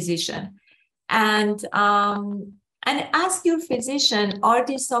physician. And ask your physician, are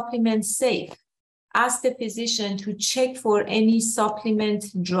these supplements safe? Ask the physician to check for any supplement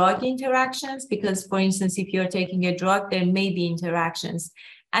drug interactions, because, for instance, if you're taking a drug, there may be interactions.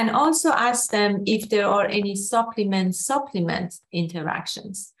 And also ask them if there are any supplement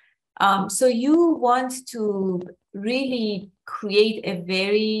interactions. So you want to really create a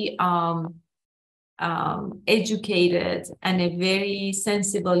very educated and a very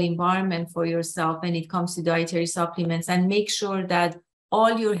sensible environment for yourself when it comes to dietary supplements, and make sure that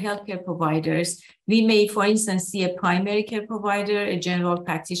all your healthcare providers, we may, for instance, see a primary care provider, a general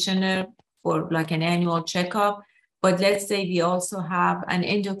practitioner for like an annual checkup, but let's say we also have an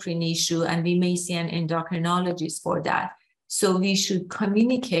endocrine issue and we may see an endocrinologist for that. So we should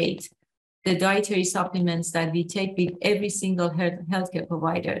communicate the dietary supplements that we take with every single healthcare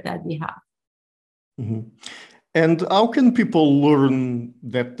provider that we have. Mm-hmm. And how can people learn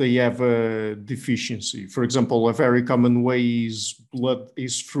that they have a deficiency? For example, a very common way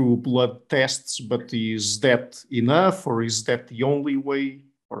is through blood tests, but is that enough, or is that the only way,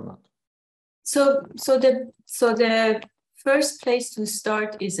 or not? So the first place to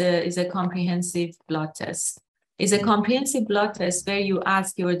start is a comprehensive blood test. Is a comprehensive blood test where you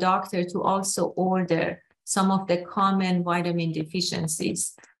ask your doctor to also order some of the common vitamin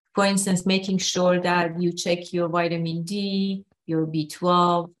deficiencies. For instance, making sure that you check your vitamin D, your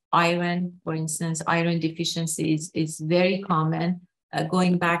B12, iron. For instance, iron deficiency is very common.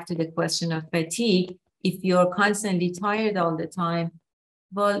 Going back to the question of fatigue, if you're constantly tired all the time,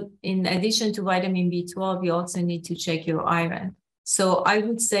 well, in addition to vitamin B12, you also need to check your iron. So I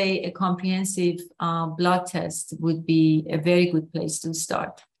would say a comprehensive blood test would be a very good place to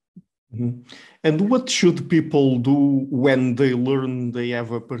start. Mm-hmm. And what should people do when they learn they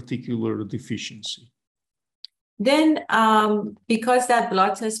have a particular deficiency? Then, because that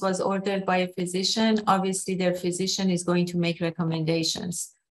blood test was ordered by a physician, obviously their physician is going to make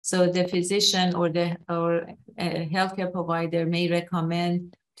recommendations. So the physician or a healthcare provider may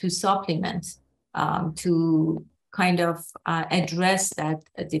recommend to supplement to kind of address that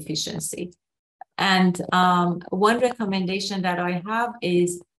deficiency. And one recommendation that I have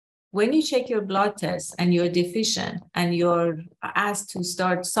is when you check your blood test and you're deficient and you're asked to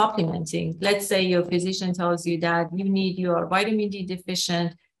start supplementing, let's say your physician tells you that you're vitamin D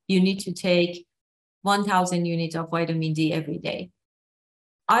deficient, you need to take 1,000 units of vitamin D every day.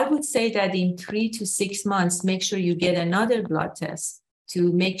 I would say that in 3 to 6 months, make sure you get another blood test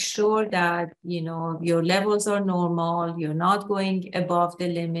to make sure that, your levels are normal, you're not going above the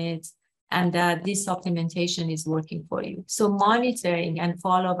limit, and that this supplementation is working for you. So monitoring and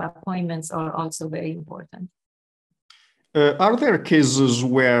follow-up appointments are also very important. Are there cases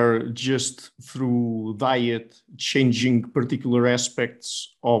where just through diet, changing particular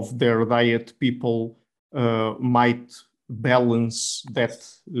aspects of their diet, people might balance that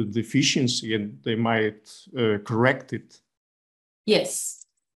deficiency and they might correct it? Yes.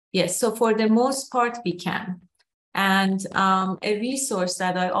 So for the most part, we can. And a resource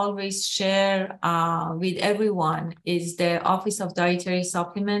that I always share with everyone is the Office of Dietary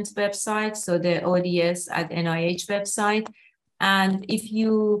Supplements website, so the ODS at NIH website. And if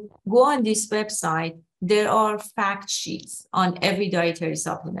you go on this website, there are fact sheets on every dietary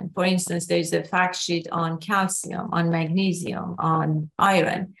supplement. For instance, there's a fact sheet on calcium, on magnesium, on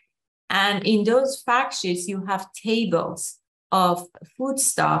iron. And in those fact sheets, you have tables of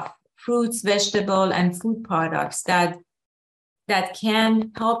foodstuff, fruits, vegetable, and food products that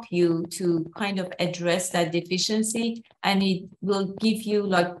can help you to kind of address that deficiency. And it will give you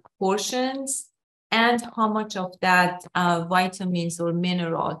like portions and how much of that vitamins or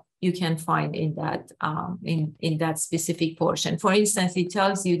mineral you can find in that in that specific portion. For instance, it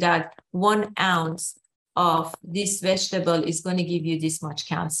tells you that 1 ounce of this vegetable is going to give you this much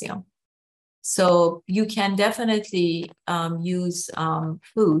calcium. So you can definitely use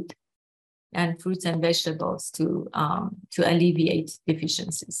food and fruits and vegetables to alleviate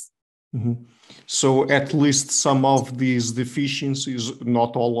deficiencies. Mm-hmm. So at least some of these deficiencies,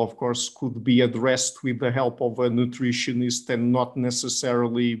 not all, of course, could be addressed with the help of a nutritionist and not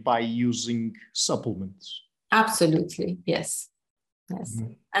necessarily by using supplements. Absolutely, yes.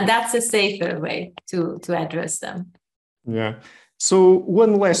 Mm-hmm. And that's a safer way to address them. Yeah. So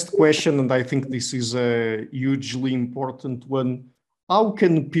one last question, and I think this is a hugely important one. How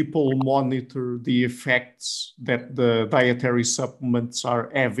can people monitor the effects that the dietary supplements are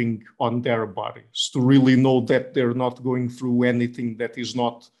having on their bodies to really know that they're not going through anything that is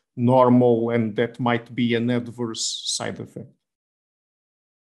not normal and that might be an adverse side effect?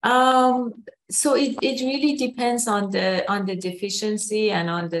 So it really depends on the deficiency and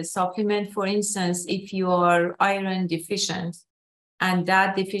on the supplement. For instance, if you are iron deficient and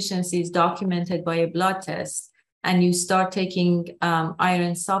that deficiency is documented by a blood test, and you start taking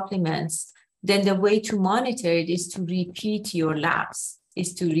iron supplements, then the way to monitor it is to repeat your labs,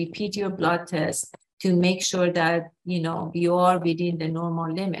 is to repeat your blood test to make sure that, you are within the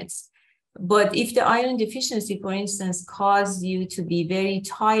normal limits. But if the iron deficiency, for instance, causes you to be very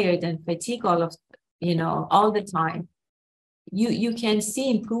tired and fatigued all the time, you can see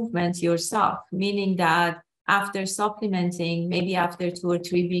improvements yourself, meaning that after supplementing, maybe after 2 or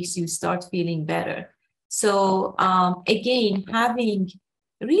 3 weeks, you start feeling better. So again, having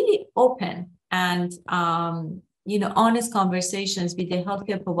really open and honest conversations with the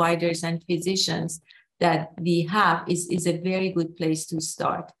healthcare providers and physicians that we have is a very good place to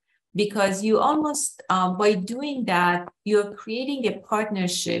start, because you almost by doing that, you're creating a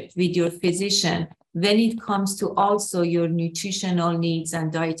partnership with your physician when it comes to also your nutritional needs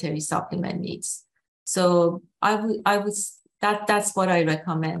and dietary supplement needs. So that's what I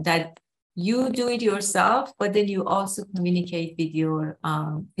recommend, that you do it yourself, but then you also communicate with your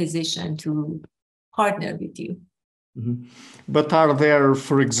physician to partner with you. Mm-hmm. But are there,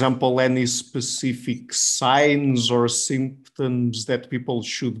 for example, any specific signs or symptoms that people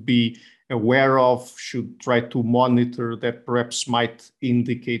should be aware of, should try to monitor, that perhaps might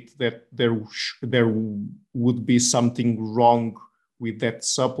indicate that there would be something wrong with that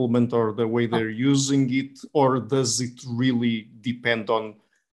supplement or the way they're using it? Or does it really depend on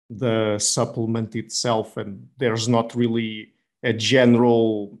the supplement itself, and there's not really a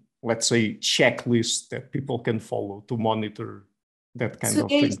general, let's say, checklist that people can follow to monitor that kind of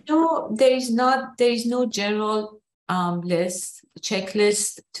thing? There is no general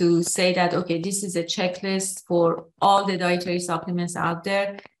checklist to say that, okay, this is a checklist for all the dietary supplements out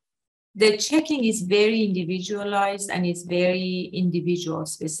there. The checking is very individualized and it's very individual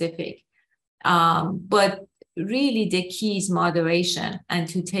specific. But really the key is moderation and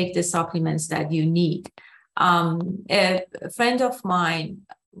to take the supplements that you need. A friend of mine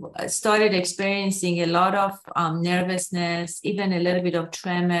started experiencing a lot of nervousness, even a little bit of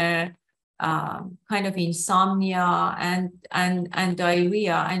tremor, kind of insomnia and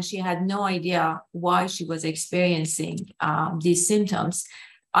diarrhea, and she had no idea why she was experiencing these symptoms.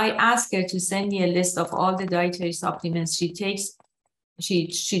 I asked her to send me a list of all the dietary supplements she takes.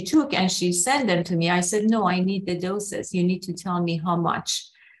 She took and she sent them to me. I said, no, I need the doses. You need to tell me how much.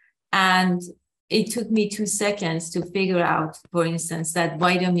 And it took me 2 seconds to figure out, for instance, that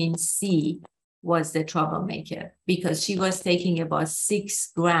vitamin C was the troublemaker, because she was taking about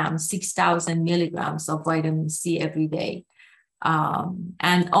 6 grams, 6,000 milligrams of vitamin C every day.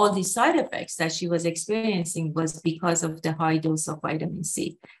 And all the side effects that she was experiencing was because of the high dose of vitamin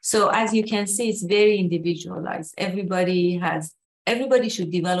C. So as you can see, it's very individualized. Everybody should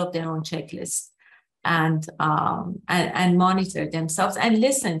develop their own checklist and monitor themselves and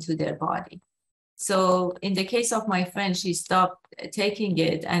listen to their body. So in the case of my friend, she stopped taking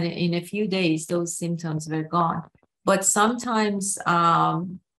it, and in a few days, those symptoms were gone. But sometimes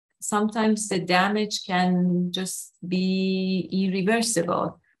the damage can just be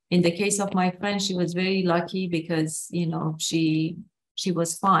irreversible. In the case of my friend, she was very lucky because, you know, she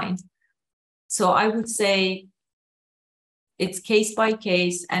was fine. So I would say it's case by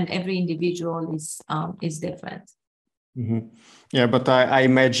case, and every individual is different. Mm-hmm. Yeah, but I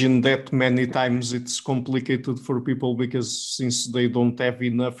imagine that many times it's complicated for people because since they don't have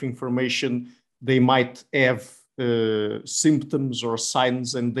enough information, they might have symptoms or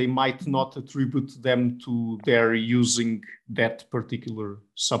signs, and they might not attribute them to their using that particular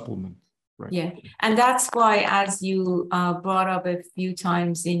supplement. Right. Yeah, and that's why, as you brought up a few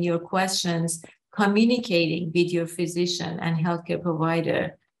times in your questions, communicating with your physician and healthcare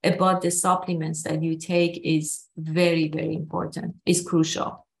provider about the supplements that you take is very, very important. It's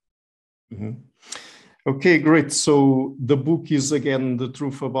crucial. Mm-hmm. Okay, great. So the book is, again, The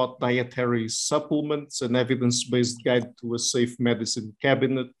Truth About Dietary Supplements, an evidence-based guide to a safe medicine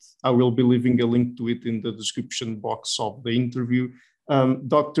cabinet. I will be leaving a link to it in the description box of the interview.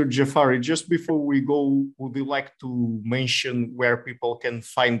 Dr. Jafari, just before we go, would you like to mention where people can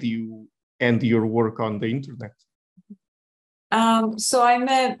find you and your work on the internet? So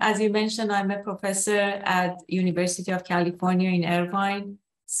as you mentioned, I'm a professor at University of California in Irvine.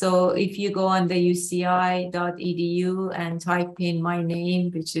 So if you go on the uci.edu and type in my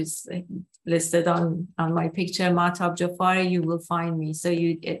name, which is listed on my picture, Mahtab Jafari, you will find me. So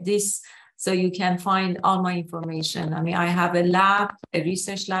you can find all my information. I mean, I have a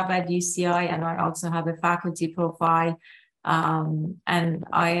research lab at UCI, and I also have a faculty profile. And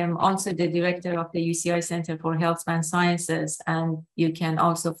I am also the director of the UCI Center for Healthspan Sciences, and you can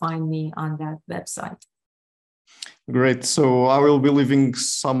also find me on that website. Great. So I will be leaving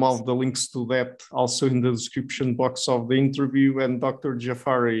some of the links to that also in the description box of the interview. And Dr.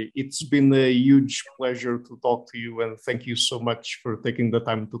 Jafari, it's been a huge pleasure to talk to you, and thank you so much for taking the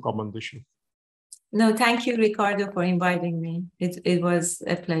time to come on the show. No, thank you, Ricardo, for inviting me. It was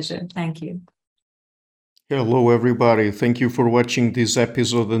a pleasure. Thank you. Hello everybody, thank you for watching this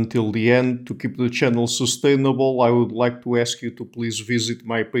episode until the end. To keep the channel sustainable, I would like to ask you to please visit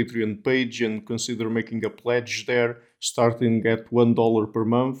my Patreon page and consider making a pledge there, starting at $1 per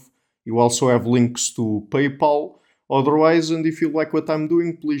month. You also have links to PayPal. Otherwise, and if you like what I'm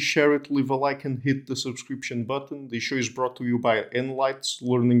doing, please share it, leave a like and hit the subscription button. This show is brought to you by Enlights,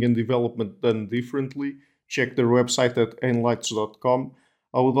 learning and development done differently. Check their website at enlights.com.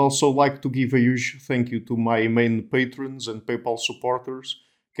 I would also like to give a huge thank you to my main patrons and PayPal supporters,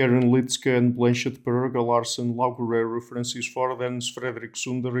 Karen Litska and Blanchett Perga, Larsen, Lau Guerrero, Francis Ford, Hans Frederick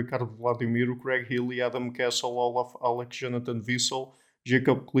Sunder, Ricardo Vladimiro, Craig Healy, Adam Castle, Olaf, Alex, Jonathan Wiesel,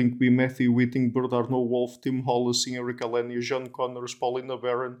 Jacob Klinkby, Matthew Whiting, Bert Arno Wolf, Tim Hollis, Eric Alenia, John Connors, Paulina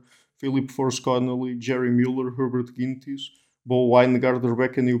Barron, Philip Force Connolly, Jerry Mueller, Herbert Gintis, Bo Weingard,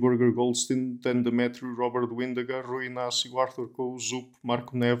 Rebecca Newberger Goldstein, Dan Demetrio, Robert Windegar, Rui Inácio, Arthur Coe, Zup,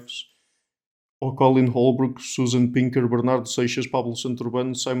 Marco Neves, Colin Holbrook, Susan Pinker, Bernardo Seixas, Pablo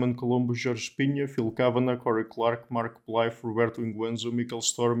Santurbano, Simon Colombo, Jorge Pinha, Phil Kavanagh, Corey Clark, Mark Blythe, Roberto Inguenzo, Michael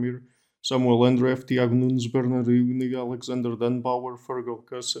Stormir, Samuel Andreff, Tiago Nunes, Bernard Unig, Alexander Dunbauer, Fergal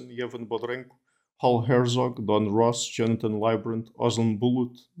Cusson, Evan Bodrenko, Hal Herzog, Don Ross, Jonathan Librant, Oslan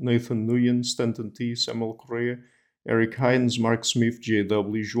Bullitt, Nathan Nguyen, Stanton T, Samuel Correa, Eric Hines, Mark Smith,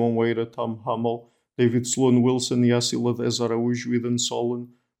 J.W., João Weira, Tom Hummel, David Sloan Wilson, Yacila Dez Araújo, Eden Solon,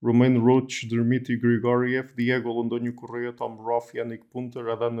 Romain Roach, Dmitry Grigoriev, Diego Londonio Correa, Tom Roth, Yannick Punter,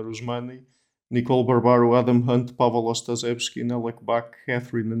 Adana Rusmani, Nicole Barbaro, Adam Hunt, Pavel Ostazewski, Alec Bach,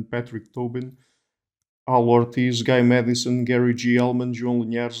 Catherine and Patrick Tobin, Al Ortiz, Guy Madison, Gary G. Allman, João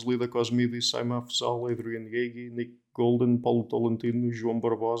Linhares, Lida Cosmidis, Saima Afzal, Adrian Yegi, Nick Golden, Paulo Tolentino, João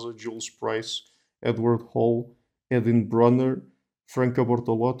Barbosa, Jules Price, Edward Hall, Edin Bronner, Franca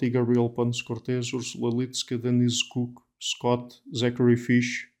Bortolotti, Gabriel Pontes Cortez, Ursula Litska, Denise Cook, Scott, Zachary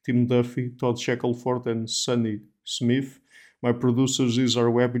Fish, Tim Duffy, Todd Shackelford, and Sonny Smith. My producers is our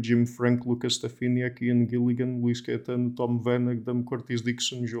web, Jim Frank, Lucas Stafiniak, Ian Gilligan, Luís Caetano, Tom Vanag, Dam Cortes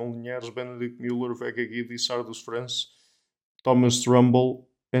Dixon, João Linhares, Benedict Muller, Vega Guidi, Sardus France, Thomas Trumbull,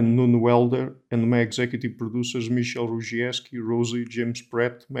 and Nuno Welder, and my executive producers Michel Rugieski, Rosie, James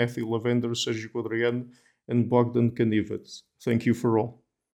Pratt, Matthew Lavender, Sergio Quadriano, and Bogdan Kanivat. Thank you for all.